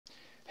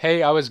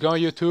Hey, I was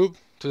going YouTube.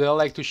 Today I'd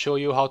like to show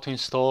you how to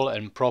install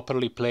and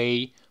properly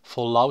play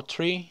Fallout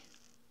 3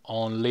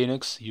 on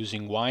Linux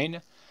using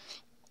Wine.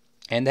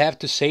 And I have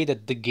to say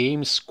that the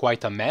game's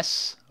quite a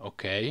mess,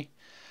 okay?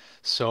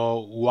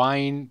 So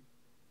Wine,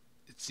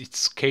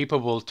 it's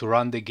capable to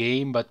run the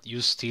game, but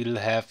you still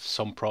have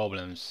some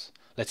problems.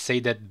 Let's say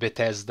that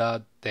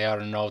Bethesda, they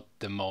are not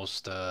the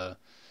most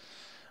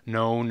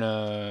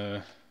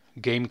known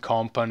game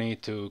company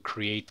to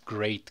create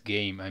great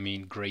game. I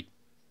mean, great,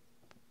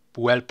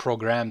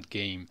 well-programmed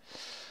game.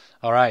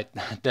 All right,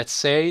 that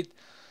said,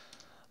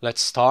 let's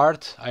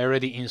start. I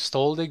already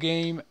installed the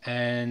game,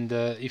 and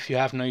if you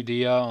have no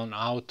idea on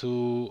how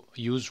to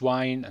use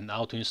Wine and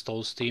how to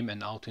install Steam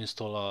and how to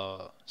install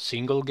a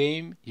single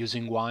game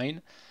using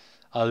Wine,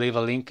 I'll leave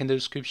a link in the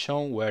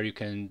description where you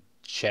can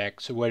check,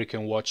 so where you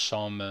can watch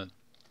some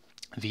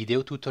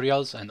video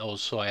tutorials, and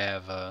also I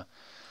have a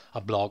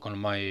blog on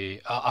my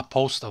a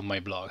post on my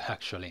blog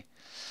actually.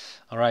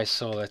 All right,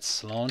 so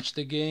let's launch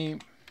the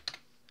game.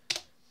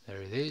 There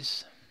it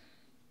is.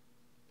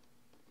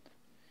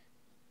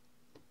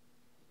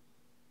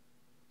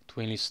 It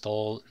will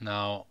install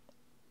now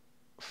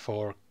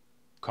 4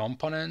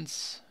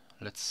 components,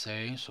 let's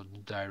say, so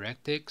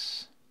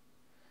DirectX,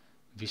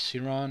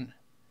 VCRun,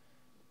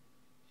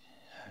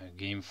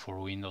 game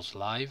for Windows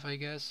Live, I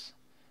guess,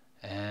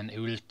 and it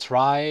will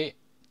try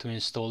to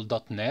install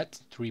 .NET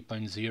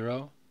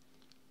 3.0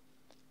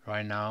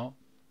 right now,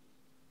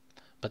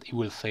 but it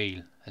will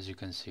fail, as you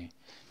can see,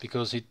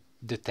 because it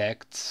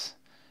detects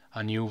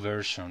a new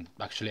version.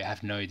 Actually, I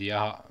have no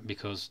idea,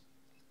 because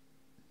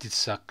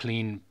it's a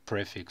clean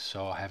prefix,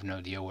 so I have no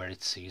idea where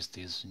it sees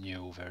this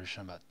new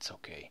version, but it's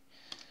okay.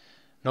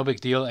 No big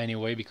deal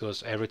anyway,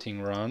 because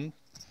everything ran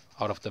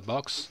out of the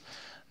box.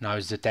 Now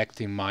it's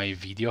detecting my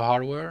video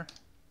hardware,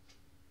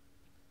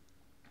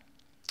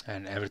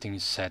 and everything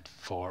is set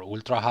for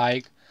ultra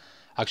high.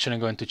 Actually,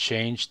 I'm going to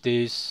change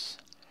this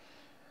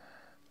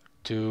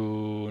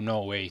to,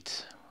 no,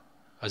 wait.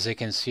 As you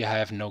can see, I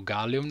have no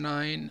Gallium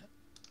 9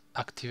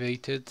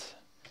 activated,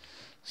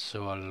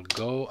 so I'll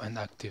go and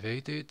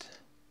activate it,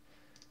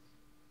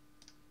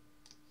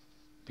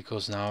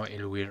 because now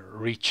it will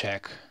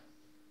recheck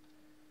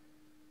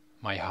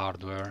my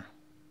hardware.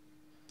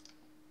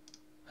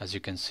 As you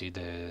can see,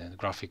 the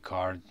graphic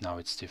card, now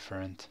it's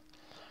different.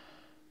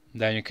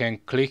 Then you can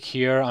click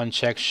here and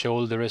check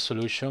show the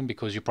resolution,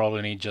 because you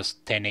probably need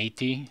just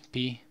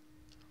 1080p.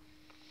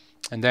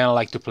 And then I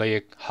like to play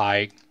it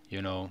high,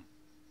 you know,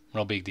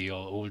 no big deal,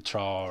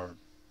 ultra, or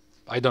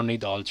I don't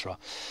need ultra.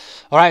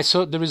 Alright,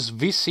 so there is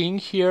VSync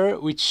here,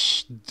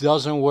 which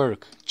doesn't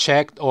work.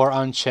 Checked or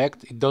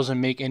unchecked, it doesn't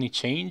make any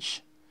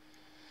change.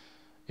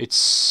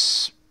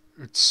 It's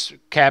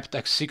capped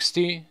at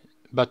 60,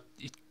 but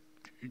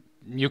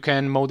you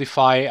can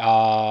modify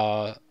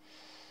a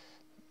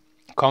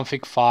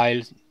config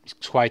file.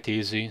 It's quite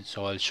easy,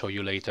 so I'll show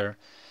you later.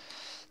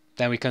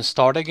 Then we can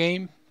start a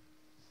game,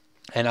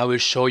 and I will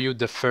show you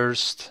the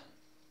first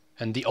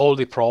and the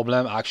only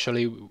problem,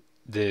 actually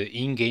the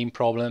in-game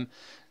problem,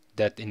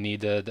 that it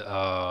needed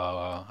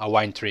a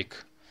Wine trick.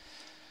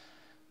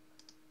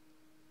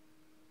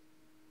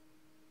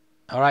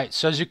 Alright,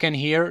 so as you can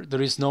hear,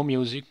 there is no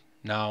music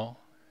now,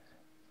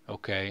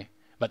 okay,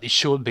 but it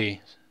should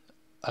be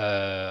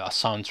a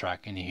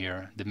soundtrack in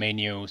here, the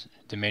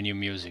menu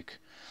music.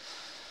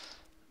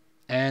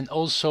 And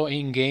also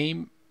in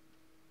game,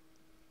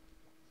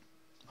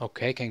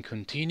 okay, can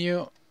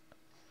continue.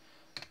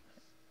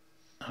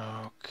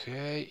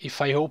 Okay,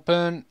 if I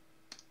open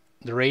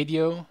the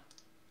radio,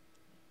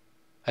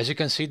 as you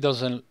can see, it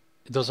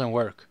doesn't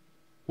work.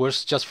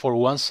 Works just for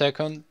 1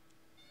 second,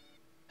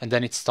 and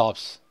then it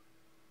stops.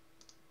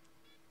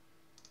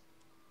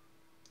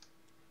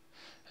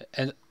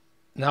 And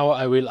now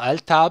I will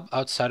Alt Tab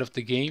outside of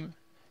the game,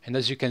 and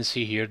as you can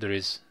see here, there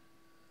is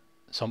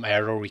some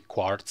error with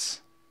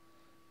quartz.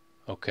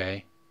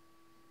 Okay.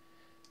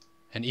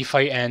 And if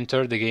I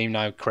enter, the game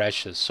now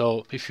crashes.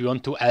 So if you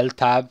want to Alt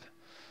Tab,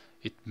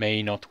 it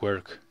may not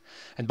work.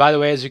 And by the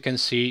way, as you can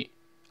see,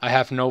 I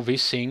have no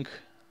VSync.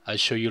 I'll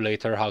show you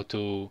later how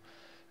to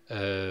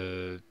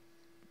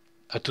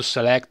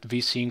select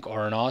VSync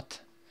or not.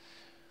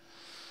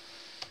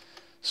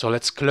 So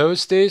let's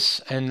close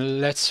this, and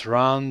let's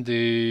run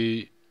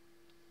the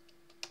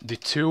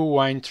 2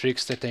 Wine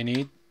tricks that I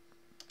need.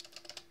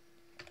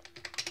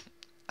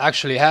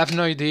 Actually, I have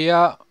no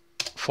idea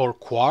for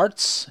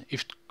quartz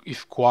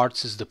if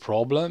quartz is the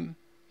problem.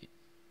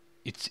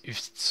 If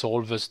it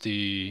solves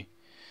the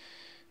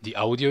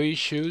audio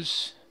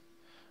issues.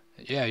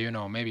 Yeah, you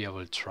know, maybe I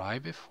will try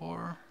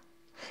before.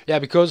 Yeah,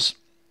 because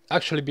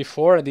actually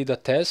before I did a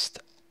test,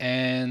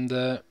 and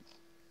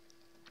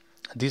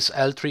this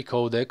L3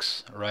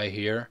 codecs right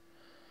here,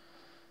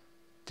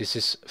 this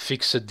is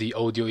fixed the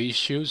audio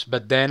issues,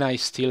 but then I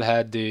still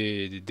had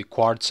the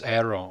quartz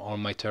error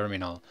on my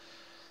terminal.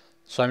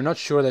 So I'm not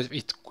sure that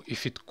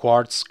if it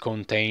quartz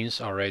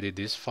contains already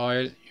this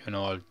file. You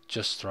know, I'll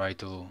just try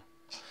to,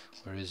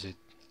 where is it?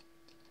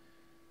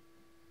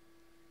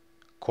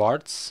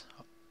 Quartz.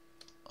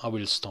 I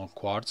will install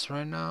quartz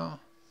right now.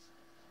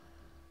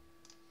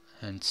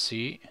 and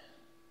see.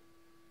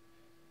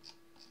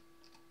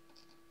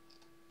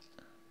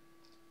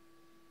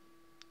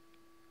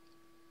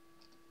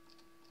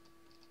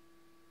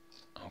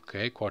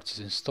 Okay, Quartz is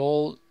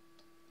installed.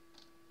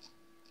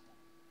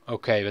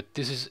 Okay, but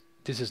this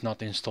is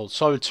not installed.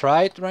 So I'll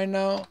try it right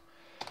now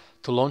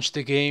to launch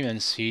the game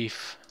and see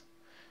if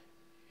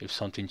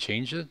something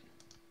changed.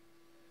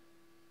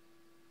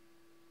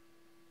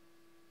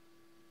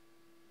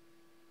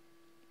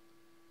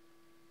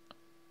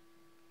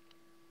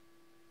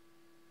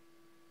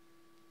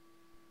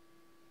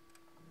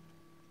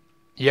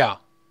 Yeah.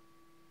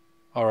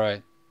 All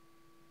right.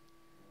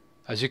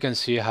 As you can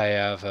see, I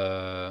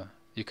have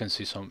you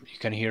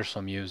can hear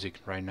some music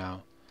right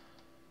now.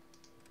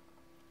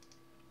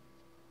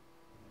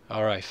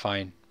 All right,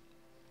 fine.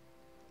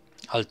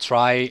 I'll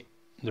try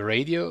the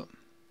radio.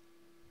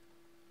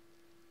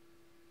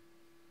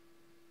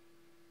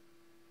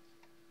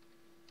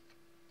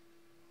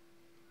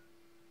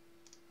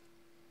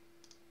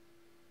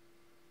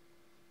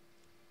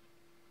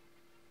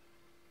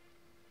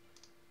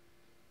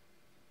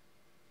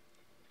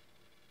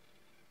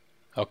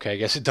 Okay, I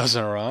guess it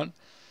doesn't run.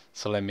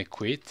 So let me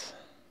quit,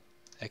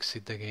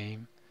 exit the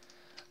game,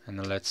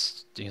 and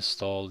let's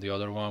install the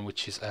other one,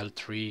 which is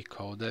L3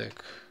 codec.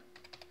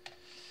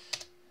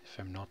 If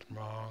I'm not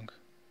wrong.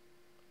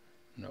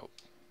 No.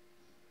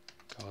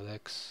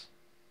 Codecs.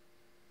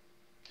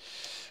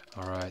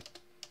 Alright.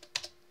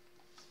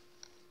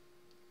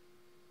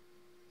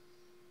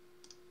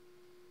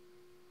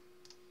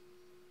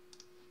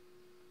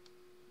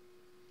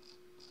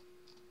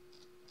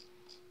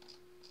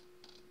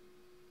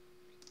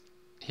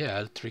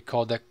 Yeah, L3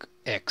 codec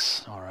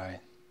X. Alright.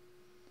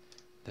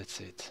 That's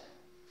it.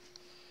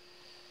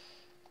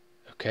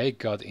 Okay,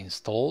 got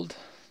installed.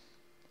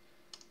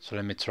 So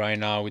let me try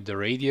now with the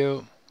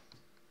radio.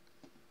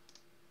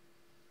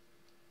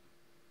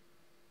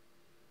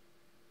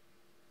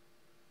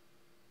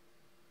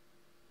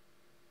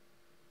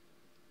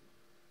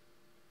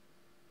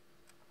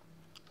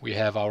 We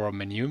have our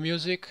menu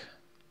music.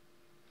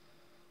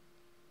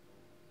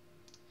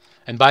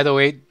 And by the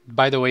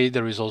way,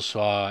 there is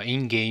also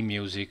in-game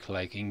music,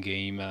 like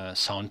in-game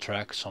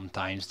soundtrack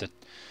sometimes that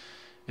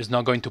is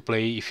not going to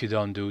play if you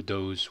don't do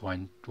those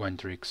one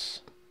tricks.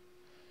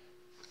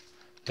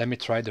 Let me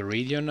try the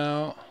radio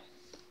now.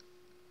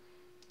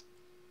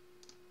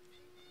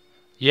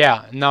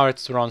 Yeah, now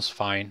it runs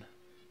fine.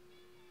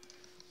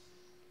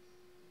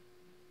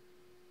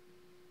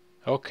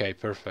 Okay,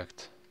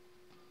 perfect.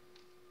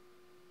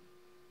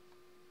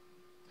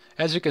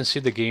 As you can see,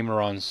 the game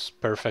runs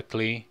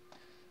perfectly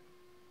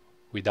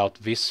without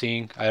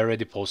VSync. I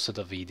already posted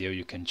a video,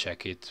 you can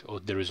check it. Oh,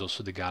 there is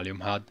also the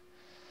Gallium HUD.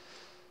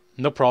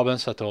 No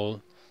problems at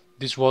all.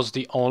 This was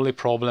the only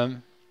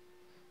problem.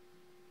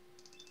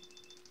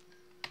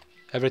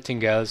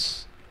 Everything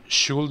else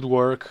should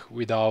work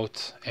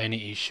without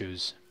any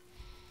issues.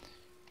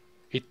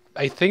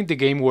 I think the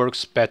game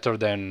works better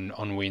than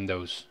on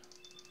Windows.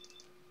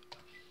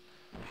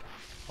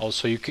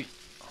 Also, you can...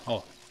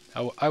 Oh,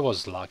 I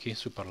was lucky,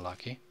 super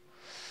lucky,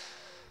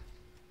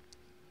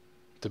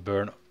 to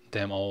burn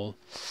them all.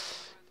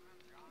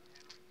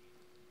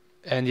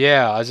 And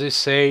yeah, as I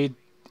said,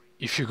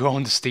 if you go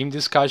on the Steam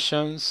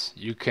discussions,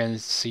 you can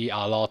see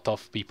a lot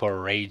of people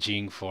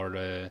raging for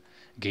the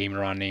game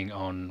running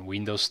on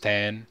Windows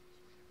 10.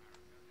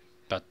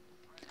 But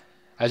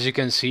as you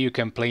can see, you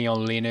can play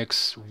on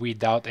Linux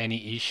without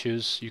any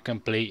issues. You can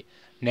play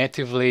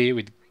natively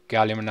with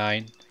Gallium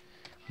 9,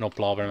 no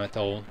problem at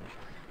all.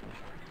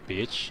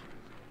 Bitch.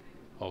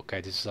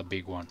 Okay, this is a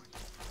big one.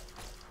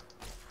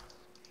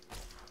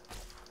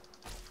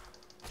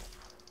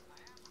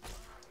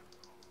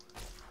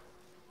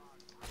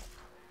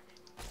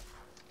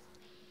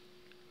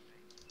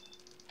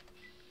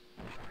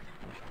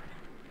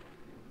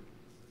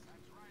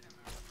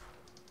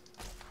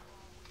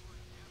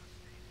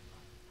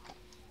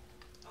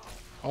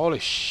 Holy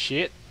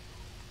shit.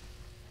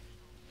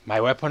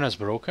 My weapon has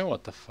broken?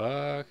 What the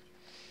fuck?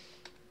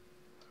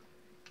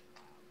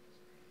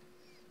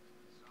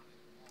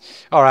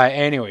 Alright,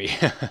 anyway.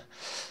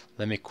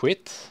 Let me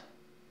quit.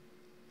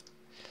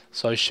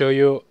 So I'll show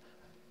you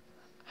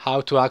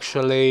how to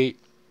actually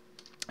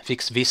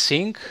fix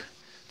VSync.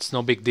 It's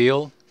no big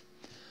deal.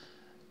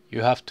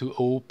 You have to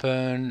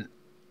open...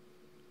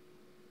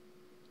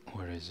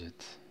 Where is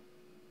it?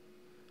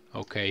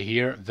 Okay,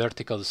 here,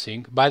 vertical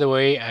sync. By the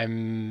way,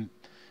 I'm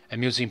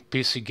using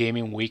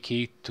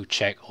PCGamingWiki to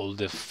check all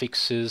the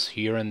fixes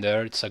here and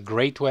there. It's a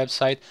great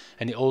website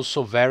and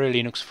also very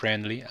Linux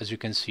friendly, as you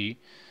can see.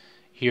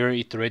 Here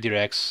it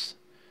redirects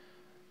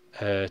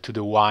to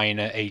the Wine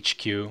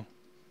HQ.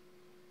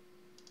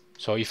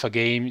 So if a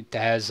game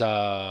has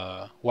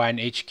a Wine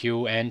HQ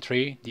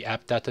entry, the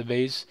app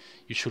database,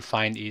 you should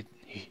find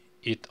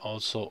it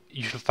also.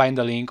 You should find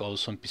the link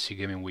also on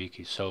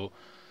PCGamingWiki. So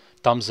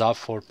thumbs up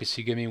for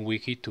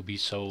PCGamingWiki to be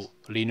so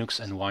Linux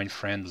and Wine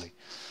friendly.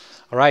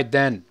 Alright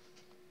then,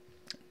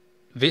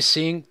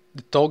 VSync,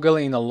 the toggle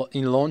in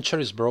launcher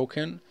is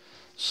broken,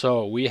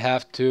 so we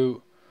have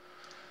to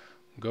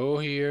go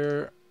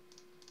here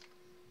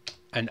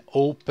and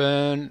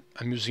open.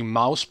 I'm using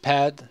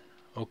mousepad,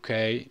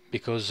 okay,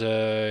 because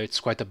it's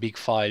quite a big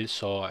file,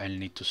 so I'll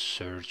need to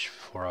search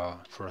for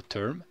a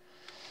term.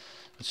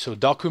 So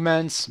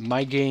documents,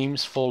 my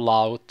games,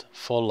 fallout,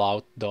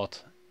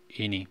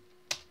 fallout.ini.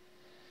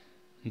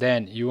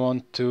 Then you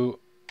want to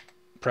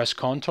press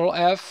Ctrl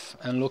F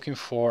and looking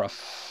for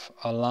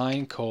a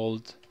line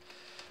called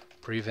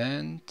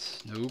prevent.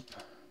 Nope.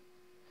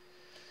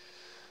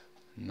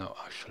 No,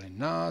 actually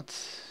not.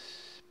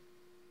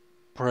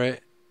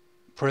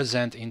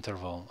 Present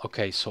interval.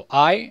 Okay, so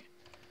I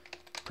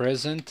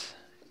present,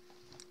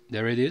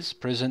 there it is,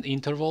 present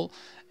interval.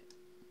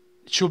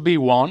 It should be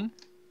 1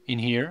 in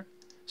here.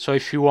 So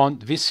if you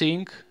want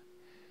vsync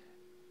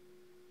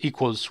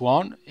equals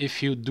 1,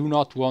 if you do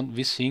not want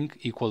vsync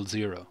equals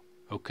 0.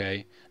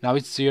 Okay, now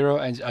it's 0,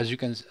 and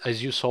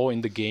as you saw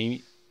in the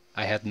game,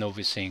 I had no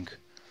vsync.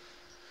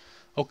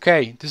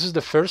 Okay, this is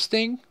the first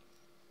thing.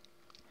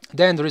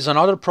 Then there is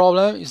another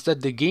problem, is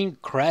that the game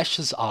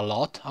crashes a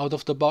lot out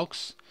of the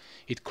box.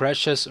 It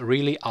crashes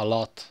really a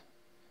lot.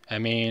 I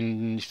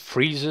mean, it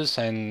freezes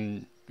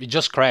and it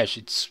just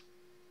crashes.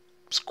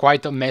 It's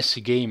quite a messy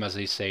game, as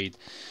I said.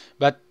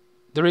 But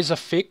there is a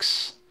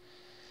fix,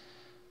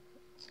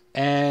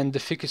 and the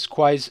fix is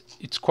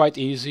quite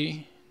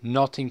easy,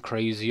 nothing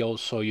crazy.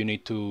 Also, you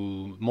need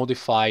to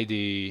modify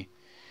the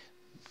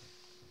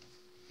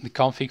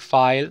config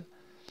file.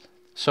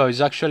 So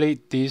it's actually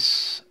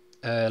this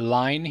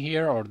line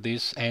here, or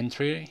this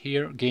entry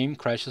here, game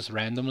crashes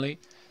randomly.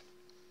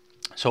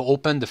 So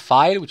open the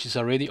file, which is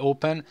already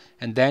open,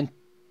 and then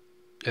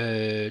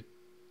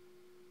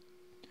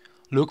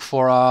look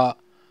for a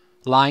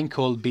line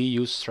called be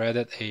use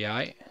threaded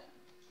AI.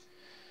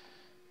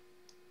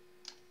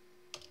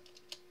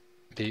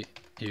 Be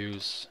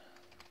use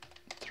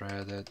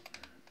threaded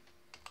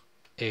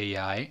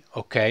AI.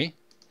 Okay.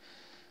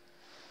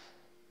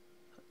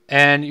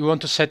 And you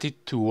want to set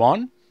it to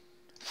 1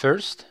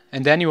 first,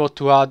 and then you want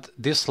to add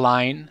this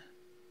line,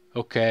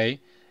 okay,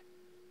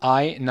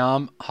 I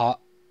num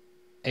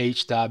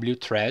HW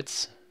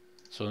threads,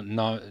 so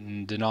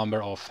the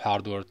number of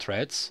hardware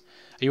threads.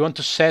 You want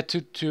to set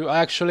it to,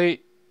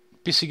 actually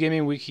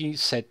PCGamingWiki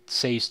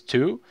says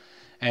 2,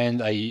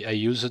 and I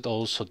use it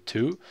also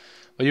 2,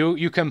 but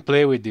you can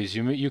play with this.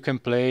 You can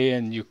play,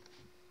 and you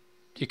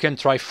can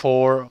try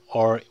 4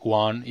 or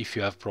 1 if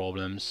you have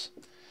problems.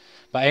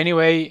 But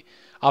anyway,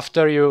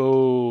 after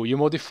you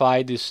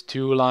modify these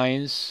 2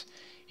 lines,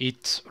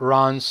 it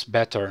runs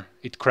better.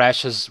 It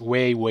crashes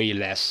way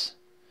less,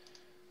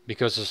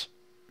 because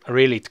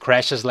really it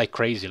crashes like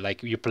crazy.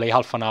 Like you play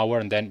half an hour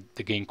and then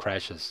the game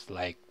crashes,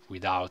 like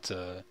without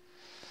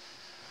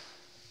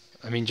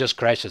I mean, just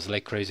crashes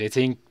like crazy. I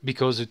think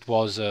because it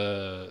was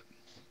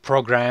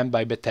programmed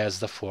by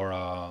Bethesda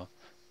for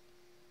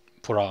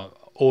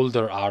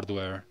older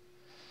hardware.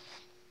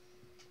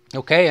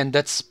 Okay, and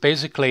that's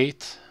basically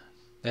it.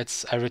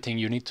 That's everything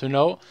you need to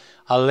know.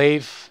 I'll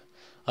leave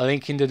a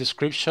link in the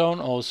description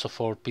also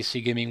for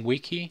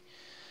PCGamingWiki.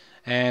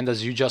 And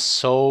as you just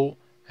saw,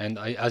 and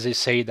as I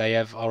said, I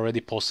have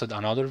already posted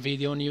another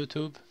video on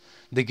YouTube.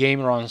 The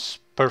game runs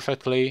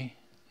perfectly,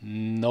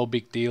 no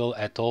big deal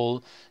at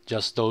all,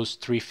 just those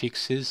 3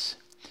 fixes.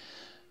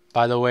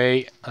 By the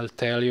way, I'll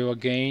tell you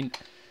again,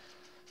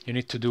 you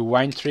need to do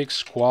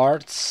Windtricks,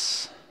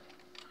 Quartz,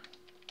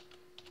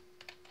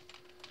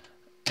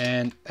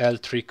 and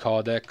L3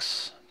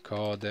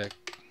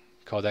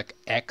 codec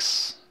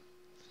X.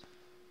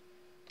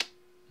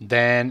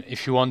 Then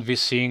if you want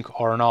vsync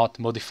or not,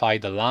 modify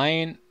the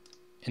line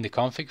in the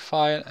config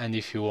file, and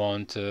if you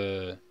want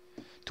to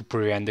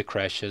prevent the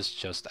crashes,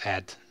 just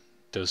add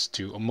those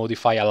 2, or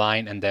modify a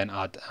line and then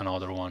add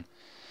another one.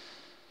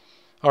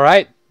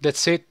 Alright,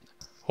 that's it.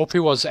 Hope it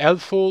was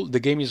helpful. The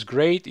game is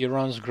great, it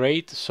runs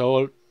great,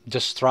 so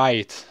just try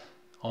it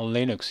on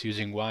Linux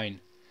using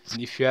Wine.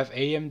 And if you have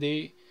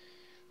AMD,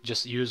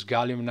 just use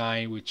Gallium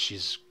 9, which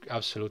is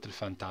absolutely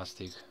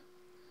fantastic.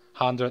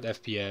 100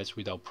 FPS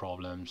without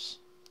problems,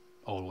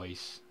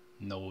 always,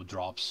 no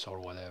drops or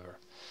whatever.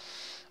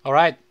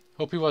 Alright,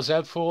 hope it was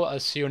helpful. I'll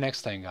see you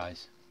next time,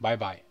 guys. Bye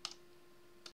bye.